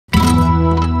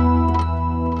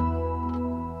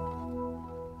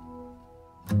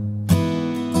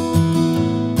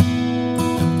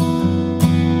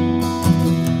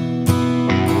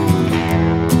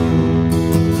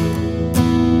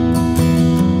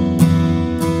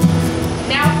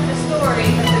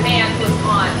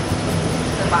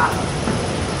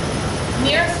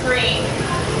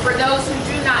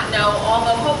know,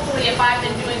 although hopefully if I've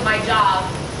been doing my job,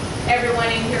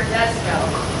 everyone in here does know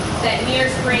that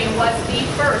Nears Green was the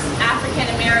first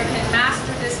African-American master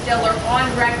distiller on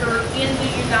record in the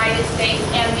United States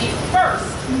and the first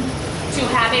to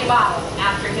have a bottle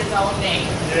after his own name.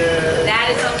 Yeah. That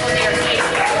is Uncle Nears.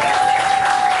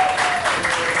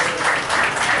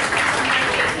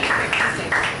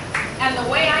 And the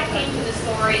way I came to the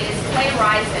story is Clay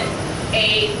Risen,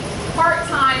 a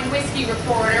part-time whiskey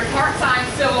reporter, part-time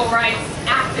civil rights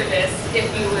activist, if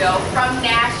you will, from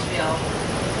Nashville.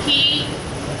 He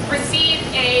received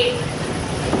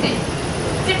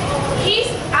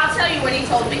I'll tell you what he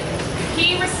told me.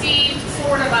 He received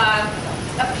sort of a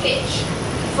pitch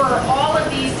for all of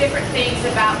these different things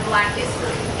about Black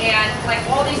history, and like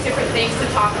all these different things to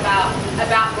talk about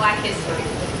Black history.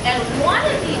 And one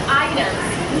of the items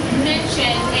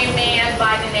mentioned a man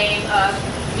by the name of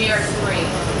Nears Green.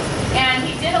 And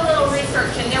he did a little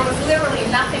research, and there was literally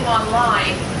nothing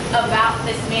online about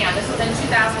this man. This was in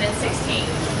 2016.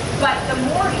 But the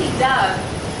more he dug,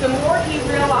 the more he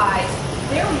realized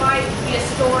there might be a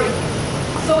story.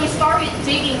 So he started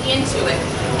digging into it,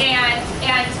 and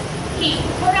he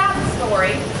put out the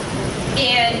story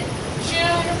in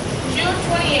June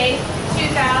 28th,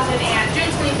 June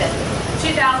 25th,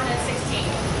 2016.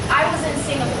 I was in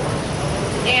Singapore,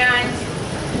 and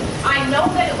I know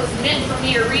that it was meant for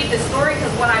me to read the story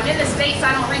because when I'm in the States,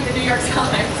 I don't read the New York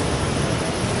Times.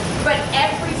 But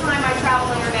every time I travel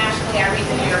internationally, I read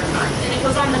the New York Times. And it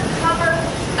was on the cover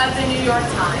of the New York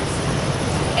Times.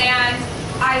 And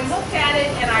I looked at it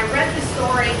and I read the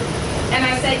story and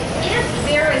I said, if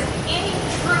there is any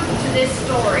truth to this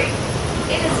story,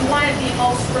 it is one of the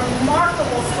most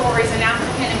remarkable stories in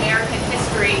African American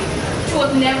history to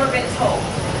have never been told.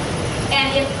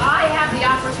 And if I have the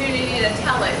opportunity to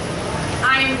tell it,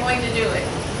 I am going to do it.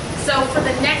 So for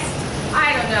the next,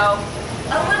 I don't know,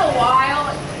 a little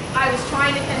while, I was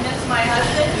trying to convince my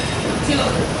husband to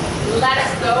let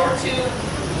us go to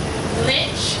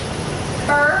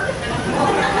Lynchburg.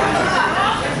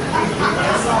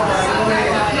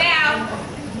 Now,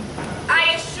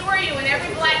 I assure you, and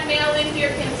every Black male in here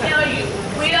can tell you,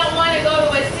 we don't want to go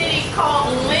to a city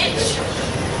called Lynch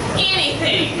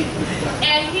anything.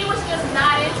 And he was just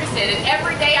not interested. And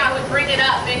every day I would bring it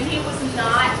up, and he was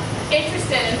not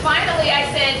interested. And finally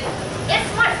I said,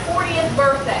 it's my 40th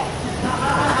birthday.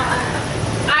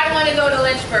 I want to go to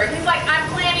Lynchburg. He's like, I'm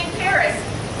planning Paris.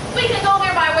 We can go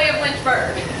there by way of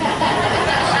Lynchburg.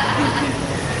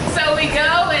 So we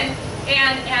go, and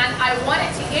I wanted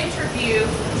to interview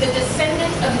the descendant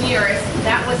of Nears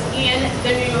that was in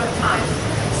the New York Times.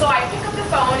 So I pick up the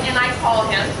phone and I call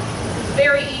him.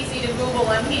 Very easy to Google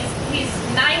him. He's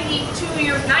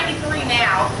 93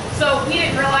 now, so he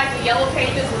didn't realize the Yellow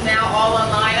Pages was now all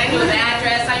online. I knew his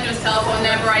address, I knew his telephone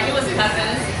number, I knew his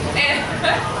cousins. And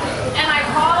I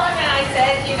called him and I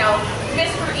said, you know,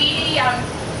 Mr. Edie, I'm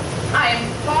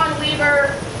Fawn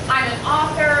Weaver, I'm an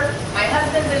author, my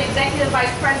husband's an executive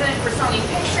vice president for Sony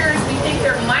Pictures, we think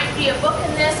there might be a book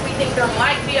in this, we think there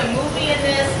might be a movie in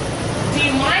this. Do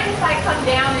you mind if I come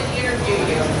down and interview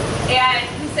you? And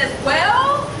he says,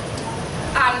 well,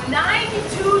 I'm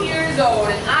 92 years old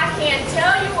and I can't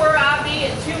tell you where I'll be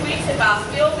in 2 weeks if I'll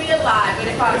still be alive. But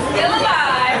if I'm still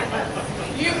alive,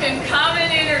 you can come and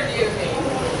interview me.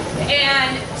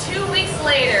 And 2 weeks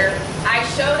later, I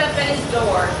showed up at his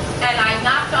door and I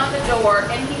knocked on the door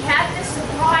and he had this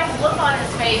surprised look on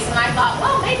his face, and I thought,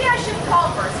 well, maybe I should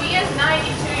call first. He is 92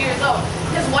 years old.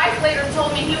 His wife later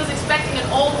told me he was expecting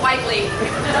an old white lady. So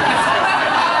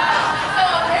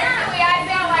apparently I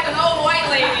sound like an old white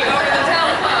lady over the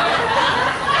telephone.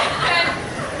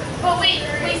 But we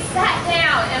sat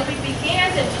down and we began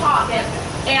to talk, and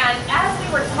as we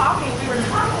were talking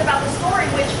about the story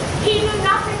which he knew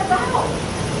nothing about.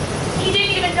 He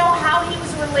didn't even know how he was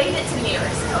related to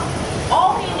Nears.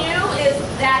 All he knew is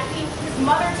that his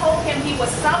mother told him he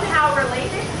was somehow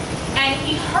related, and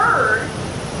he heard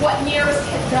what Nears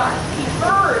had done. He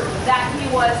heard that he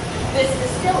was this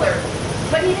distiller,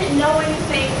 but he didn't know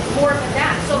anything more than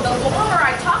that. So the longer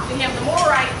I talked to him, the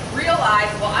more I realized,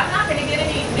 well, I'm not going to get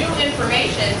any new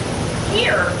information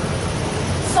here.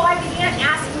 So I began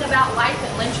asking about life in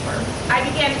Lynchburg. I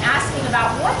began asking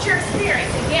about what's your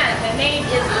experience. Again, the name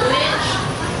is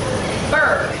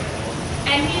Lynchburg.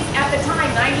 And he's, at the time,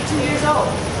 92 years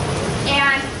old.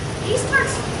 And he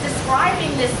starts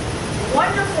describing this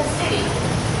wonderful city.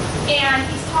 And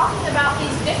he's talking about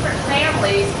these different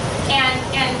families and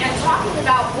talking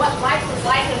about what life was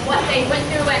like and what they went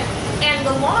through. And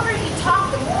the longer he talked,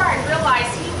 the more I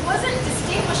realized he wasn't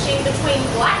distinguishing between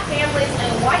Black families and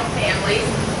white families.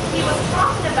 He was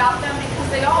talking about them because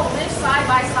they all lived side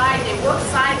by side, they worked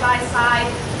side by side.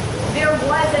 There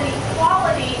was an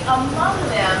equality among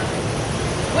them,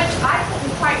 which I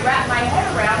couldn't quite wrap my head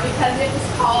around because it was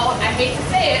called, I hate to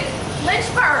say it,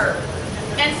 Lynchburg.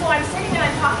 And so I'm sitting and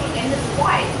I'm talking, and his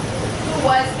wife, who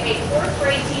was a fourth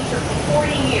grade teacher for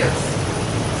 40 years.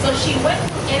 So she went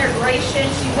through integration,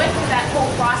 she went through that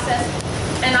whole process,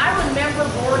 and I remember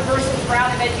Board versus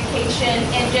Brown of Education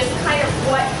and just kind of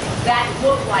what that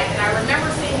looked like. And I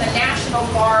remember seeing the National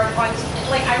Guard on,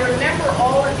 like, I remember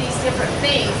all of these different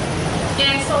things.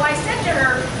 And so I said to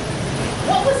her,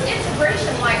 what was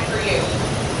integration like for you?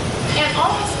 And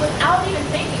almost without even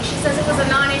thinking, she says it was a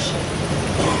non-issue.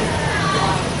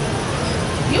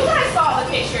 You guys saw the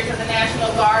pictures of the National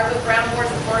Guard with Brown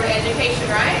versus Board of Education,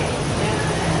 right?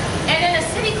 And in a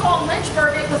city called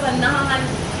Lynchburg, it was a non-issue.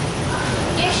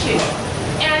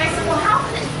 And I said, well, how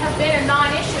could it have been a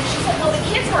non-issue? She said, well, the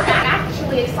kids were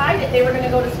actually excited they were going to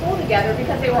go to school together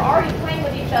because they were already playing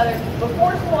with each other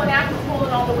before school and after school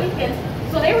and all the weekends.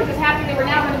 So they were just happy they were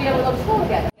now going to be able to go to school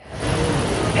together.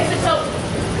 I said, so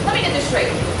let me get this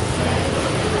straight.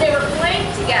 They were playing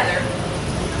together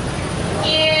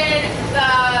in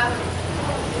the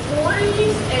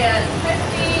 40s and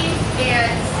 50s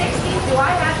and 60s. Do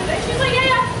I have to? She's like,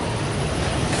 yeah.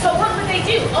 So what would they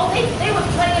do? Oh, they would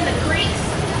play in the creeks.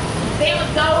 They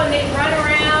would go and they'd run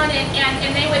around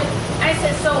and they would, I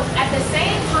said, so at the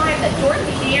same time that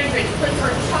Dorothy Dandridge puts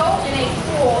her toe in a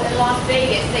pool in Las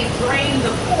Vegas, they drained the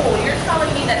pool. You're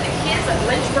telling me that the kids of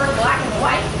Lynchburg, black and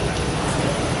white,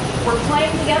 were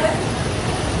playing together?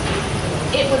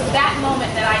 It was that moment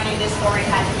that I knew this story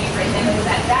had to be written. It was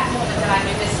at that moment that I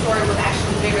knew this story was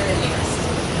actually bigger than Nearest.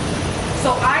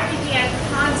 So I began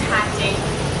contacting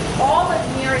all of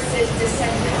Nearest's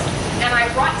descendants, and I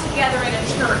brought together in a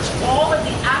church all of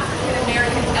the African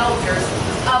American elders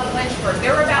of Lynchburg.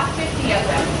 There were about 50 of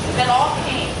them that all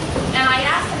came, and I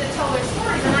asked them to tell their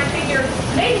stories, and I figured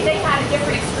maybe they had a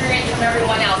different experience from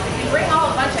everyone else. If you bring all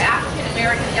a bunch of African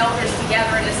American elders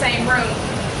together in the same room,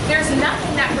 there's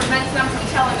nothing that prevents them from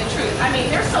telling the truth. I mean,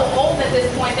 they're so old at this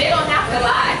point, they don't have to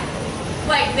lie.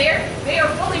 Like, they are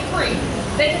fully free.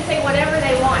 They can say whatever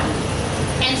they want.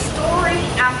 And story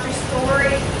after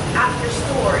story after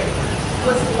story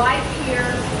was life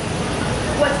here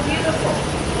was beautiful.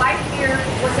 Life here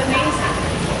was amazing.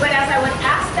 But as I would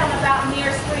ask them about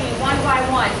Nearest Green one by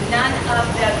one, none of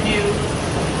them knew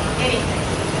anything.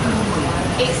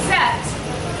 Except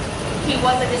he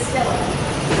was a distiller.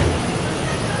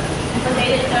 But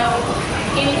they didn't know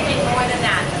anything more than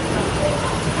that.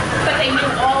 But they knew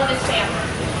all of his family.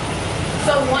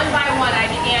 So one by one, I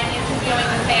began interviewing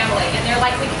the family, and they're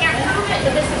like, we can't prove it,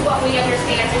 but this is what we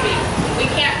understand to be. We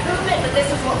can't prove it, but this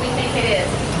is what we think it is.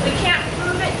 We can't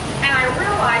prove it, and I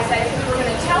realized that if we were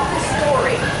going to tell this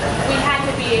story, we had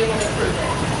to be able to prove it.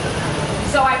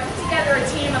 So I put together a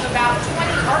team of about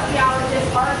 20 archaeologists,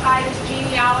 archivists,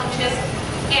 genealogists,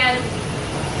 and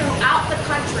throughout the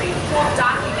country, pulled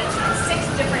documents from 6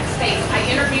 different states. I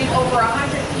interviewed over 100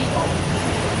 people.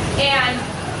 And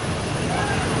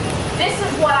this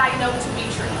is what I know to be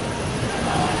true.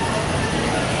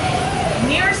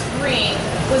 Nearest Green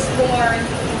was born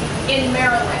in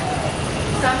Maryland,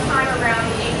 sometime around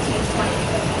the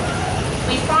 1820s.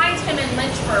 We find him in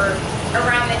Lynchburg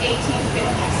around the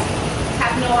 1850s.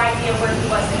 Have no idea where he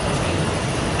was in between.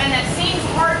 And that seems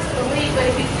hard to believe, but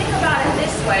if you think about it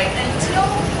this way, until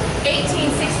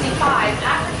 1865,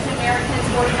 African Americans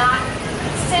were not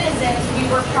citizens, we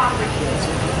were property.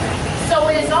 So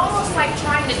it is almost like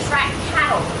trying to track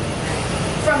cattle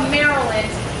from Maryland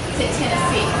to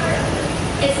Tennessee.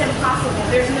 It's impossible.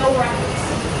 There's no records.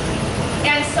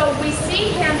 And so we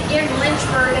see him in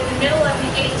Lynchburg at the middle of the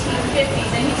 1850s,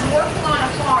 and he's working on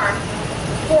a farm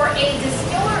for a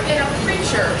distiller and a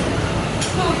preacher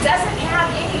who doesn't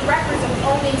have any records of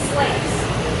owning slaves.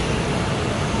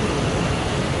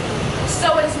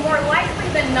 So it is more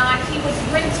likely than not he was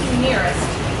renting Nearest,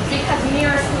 because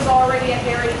Nearest was already a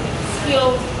very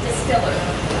skilled distiller.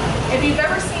 If you've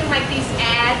ever seen like these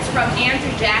ads from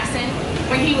Andrew Jackson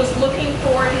when he was looking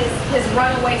for his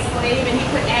runaway slave, and he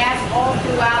put ads all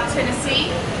throughout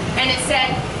Tennessee, and it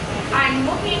said, I'm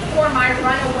looking for my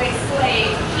runaway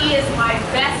slave. He is my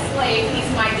best slave.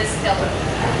 He's my distiller.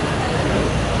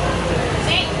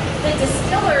 See, the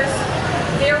distillers,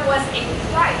 there was a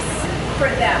price for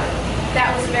them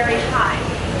that was very high.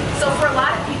 So for a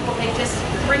lot of people, they just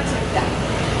rented them.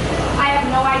 I have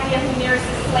no idea who Nearest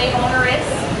slave owner is.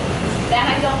 That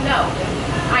I don't know.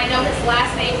 I know his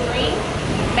last name, Green,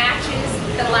 matches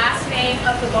the last name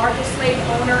of the largest slave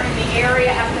owner in the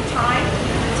area at the time,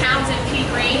 Townsend P.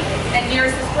 Green, and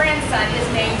Nearest's grandson is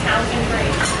named Townsend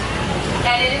Green.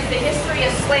 And it is the history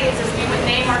of slaves as we would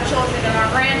name our children and our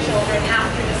grandchildren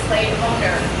after the slave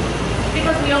owner,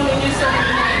 because we only knew so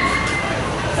many names.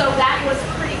 So that was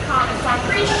pretty common. So I'm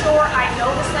pretty sure I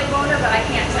know the slave owner, but I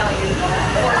can't tell you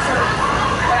for certain.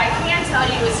 What I can tell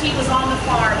you is he was on the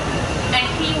farm, and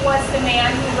he was the man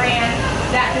who ran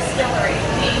that distillery.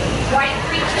 The white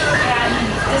preacher and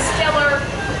distiller,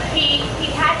 he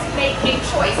had to make a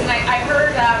choice. And I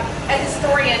heard a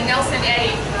historian, Nelson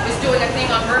Eddy, was doing a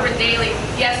thing on Bourbon Daily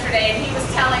yesterday, and he was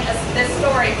telling us this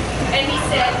story. And he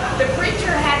said the preacher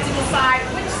had to decide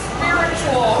which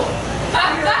spiritual,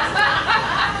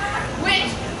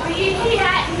 he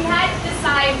had to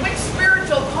decide which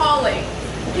spiritual calling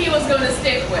he was going to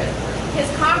stick with. His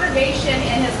congregation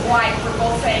and his wife were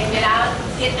both saying, get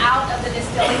out of the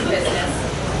distilling business.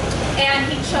 And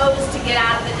he chose to get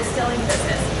out of the distilling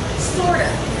business. Sort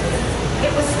of.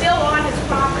 It was still on his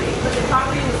property, but the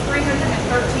property was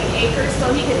 313 acres,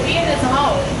 so he could be in his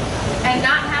home and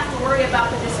not have to worry about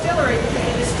the distillery, because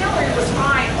the distillery was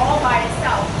fine all by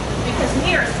itself, because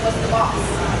Nearest was the boss.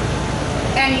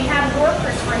 And he had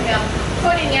workers for him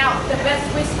putting out the best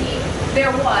whiskey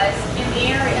there was in the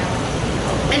area.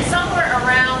 And somewhere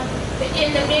around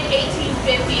in the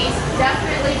mid-1850s,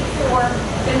 definitely before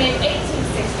the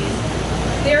mid-1860s,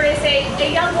 there is a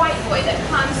young white boy that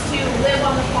comes to live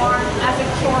on the farm as a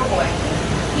chore boy.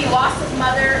 He lost his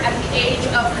mother at the age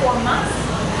of 4 months.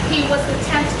 He was the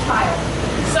 10th child.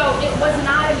 So it was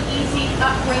not an easy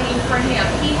upbringing for him.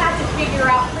 He had to figure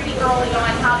out pretty early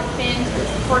on how to fend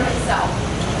for himself.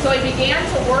 So he began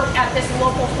to work at this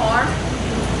local farm,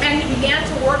 and he began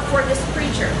to work for this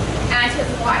preacher and his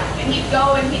wife. And he'd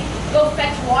go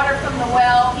fetch water from the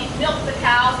well, he'd milk the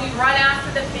cows, he'd run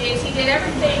after the pigs, he did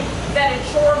everything that a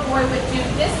chore boy would do.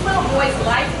 This little boy's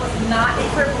life was not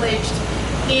privileged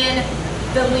in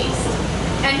the least.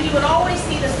 And he would always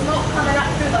see the smoke coming up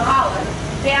through the holler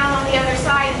down on the other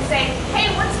side and say, hey,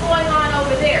 what's going on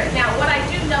over there? Now, what I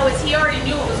do know is he already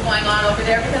knew what was going on over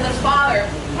there, because his father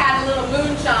had a little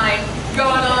moonshine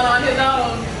going on his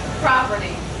own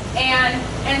property. And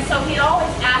so he'd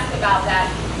always ask about that.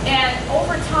 And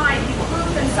over time, he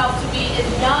proved himself to be as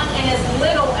young and as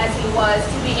little as he was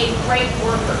to be a great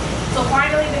worker. So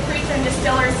finally, the preacher and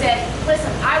distiller said,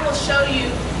 listen, I will show you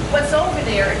what's over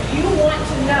there. If you want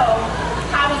to know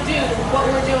how to do what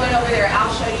we're doing over there,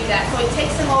 I'll show you that. So he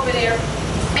takes him over there,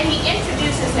 and he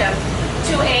introduces him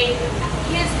to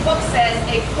his book says,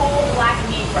 a coal black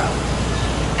Negro.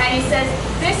 And he says,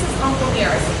 this is Uncle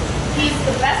Nearest. He's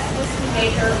the best whiskey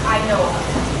maker I know of.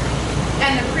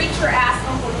 And the preacher asked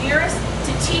Uncle Nearest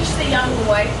to teach the young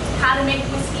boy how to make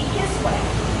whiskey his way,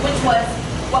 which was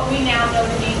what we now know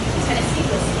to be Tennessee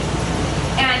whiskey.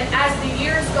 And as the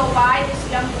years go by, this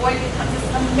young boy becomes this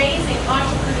amazing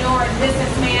entrepreneur and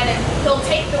businessman, and he'll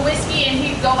take the whiskey and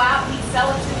he'd go out and he'd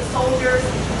sell it to the soldiers.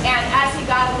 And as he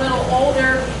got a little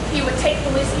older, he would take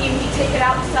the whiskey and he'd take it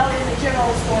out and sell it in the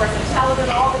general stores and sell it in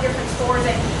all the different stores.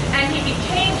 And he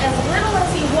became, as little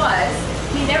as he was,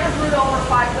 he never grew to over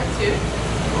 5'2".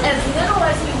 As little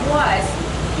as he was,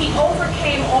 he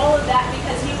overcame all of that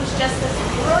because he was just this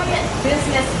brilliant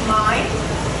business mind,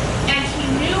 and he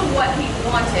knew what he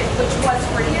wanted, which was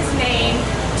for his name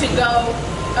to go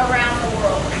around the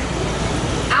world.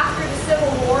 After the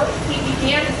Civil War, he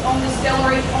began his own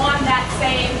distillery on that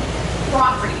same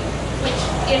property, which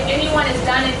if anyone has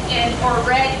done it or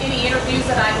read any interviews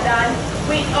that I've done,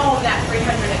 we own that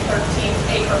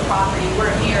 313-acre property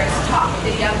where Nearest talked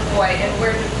to the young boy and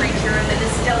where the preacher and the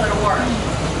distiller were.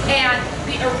 And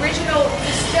the original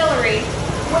distillery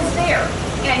was there.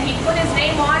 And he put his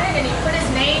name on it, and he put his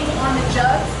name on the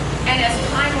jugs. And as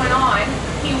time went on,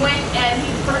 he went and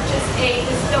he purchased a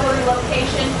distillery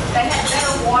location that had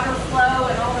better water flow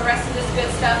and all the rest of this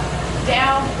good stuff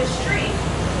down the street.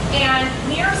 And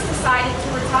Nearest decided to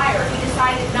retire. He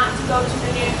decided not to go to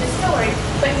the new distillery,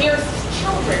 but Nearest's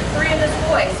children, 3 of his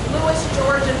boys, Louis,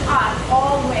 George, and Ott,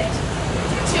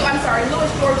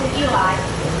 Louis, George, and Eli,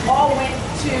 all went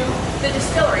to the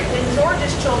distillery. Then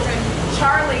George's children,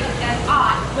 Charlie and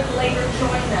Ott, would later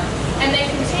join them. And they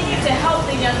continued to help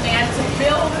the young man to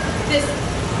build this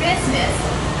business.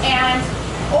 And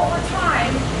over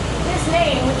time, his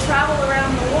name would travel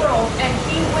around the world, and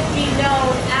he would be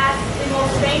known as the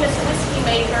most famous whiskey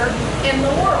maker in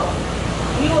the world.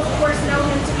 You, of course, know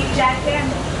him to be Jack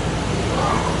Daniels.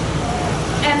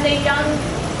 And the young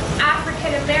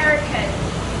African-American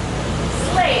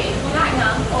slave, well, not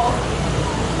young, old,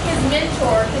 his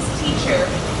mentor, his teacher,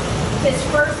 his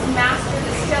first master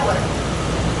distiller,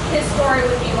 his story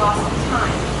would be lost in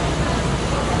time.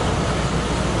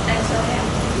 Until now.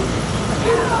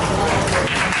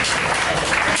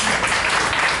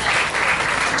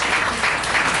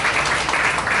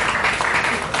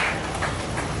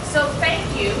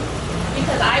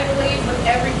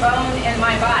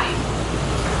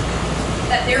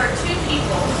 that there are three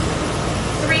people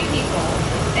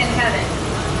in heaven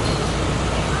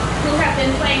who have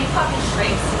been playing puppy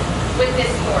tricks with this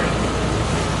story.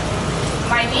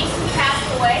 My niece who passed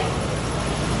away,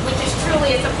 which is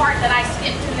truly, it's a part that I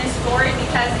skipped in this story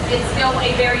because it's still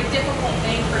a very difficult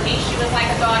thing for me. She was like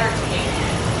a daughter to me.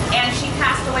 And she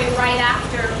passed away right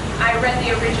after I read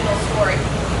the original story.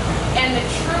 And the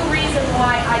true reason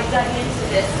why I dug into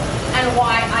this and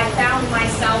why I found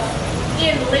myself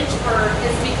in Lynchburg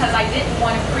is because I didn't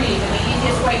want to grieve. And the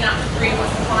easiest way not to grieve was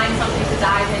to find something to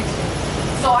dive into.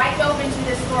 So I dove into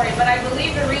this story, but I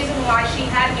believe the reason why she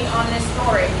had me on this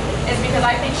story is because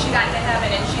I think she got to heaven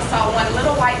and she saw one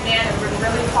little white man and one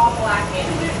really tall black man.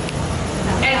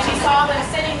 And she saw them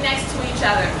sitting next to each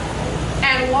other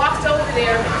and walked over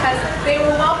there because they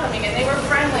were welcoming and they were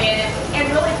friendly and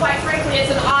really, quite frankly, it's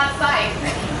an odd sight.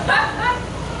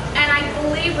 And I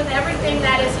believe with everything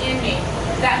that is in me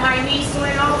that my niece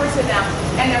went over to them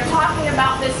and they're talking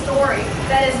about this story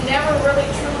that has never really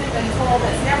truly been told,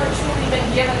 that's never truly been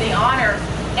given the honor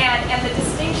and the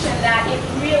distinction that it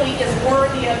really is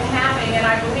worthy of having. And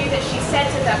I believe that she said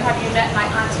to them, have you met my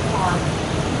Auntie Fawn?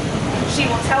 She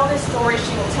will tell this story,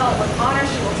 she will tell it with honor,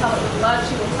 she will tell it with love,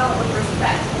 she will tell it with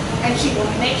respect. And she will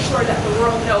make sure that the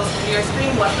world knows who your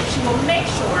stream was, but she will make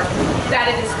sure that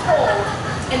it is told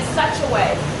in such a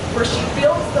way where she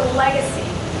builds the legacy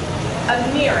of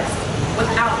Nearest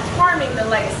without harming the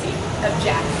legacy of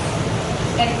Jackson.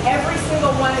 And every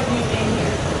single one of you in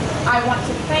here, I want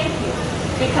to thank you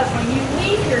because when you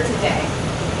leave here today,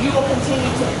 you will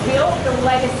continue to build the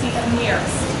legacy of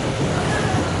Nearest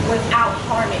without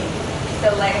harming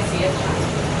the legacy of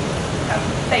Jackson.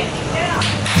 Thank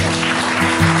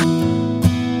you.